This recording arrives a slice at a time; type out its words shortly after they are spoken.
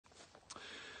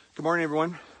Good morning,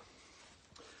 everyone.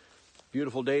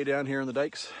 Beautiful day down here in the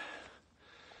dikes.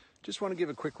 Just want to give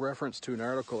a quick reference to an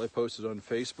article I posted on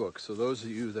Facebook. So those of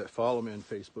you that follow me on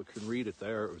Facebook can read it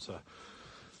there. It was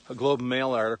a Globe and Mail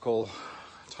article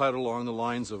titled along the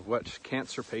lines of what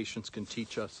cancer patients can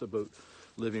teach us about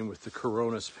living with the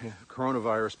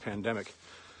coronavirus pandemic.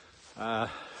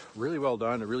 Really well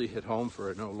done. It really hit home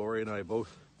for, I know, Lori and I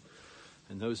both.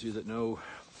 And those of you that know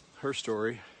her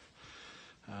story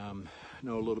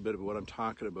know a little bit of what I'm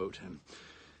talking about. And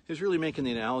it's really making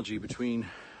the analogy between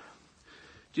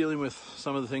dealing with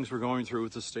some of the things we're going through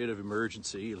with the state of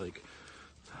emergency, like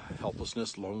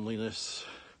helplessness, loneliness,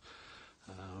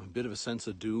 a bit of a sense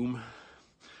of doom,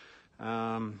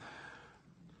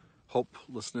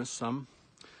 hopelessness, some,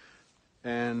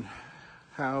 and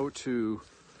how to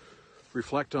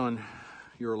reflect on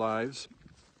your lives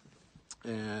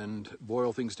and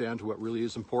boil things down to what really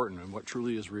is important and what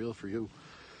truly is real for you.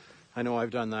 I know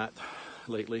I've done that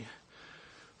lately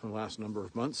for the last number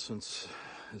of months since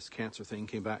this cancer thing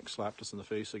came back, slapped us in the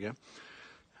face again,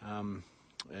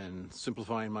 and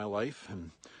simplifying my life.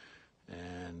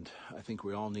 And I think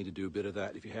we all need to do a bit of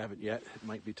that. If you haven't yet, it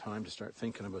might be time to start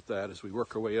thinking about that as we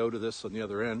work our way out of this on the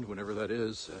other end, whenever that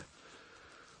is.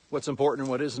 What's important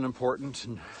and what isn't important,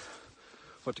 and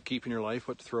what to keep in your life,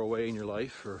 what to throw away in your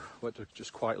life, or what to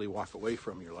just quietly walk away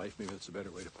from your life. Maybe that's a better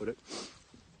way to put it.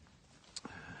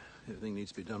 Everything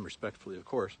needs to be done respectfully, of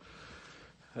course.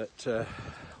 But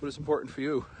what is important for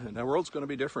you? And our world's going to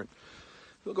be different.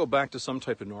 We'll go back to some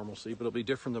type of normalcy, but it'll be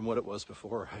different than what it was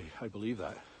before. I believe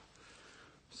that.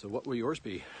 So what will yours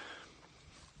be?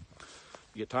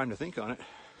 You get time to think on it.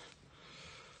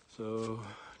 So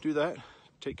do that.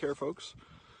 Take care, folks.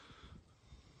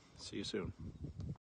 See you soon.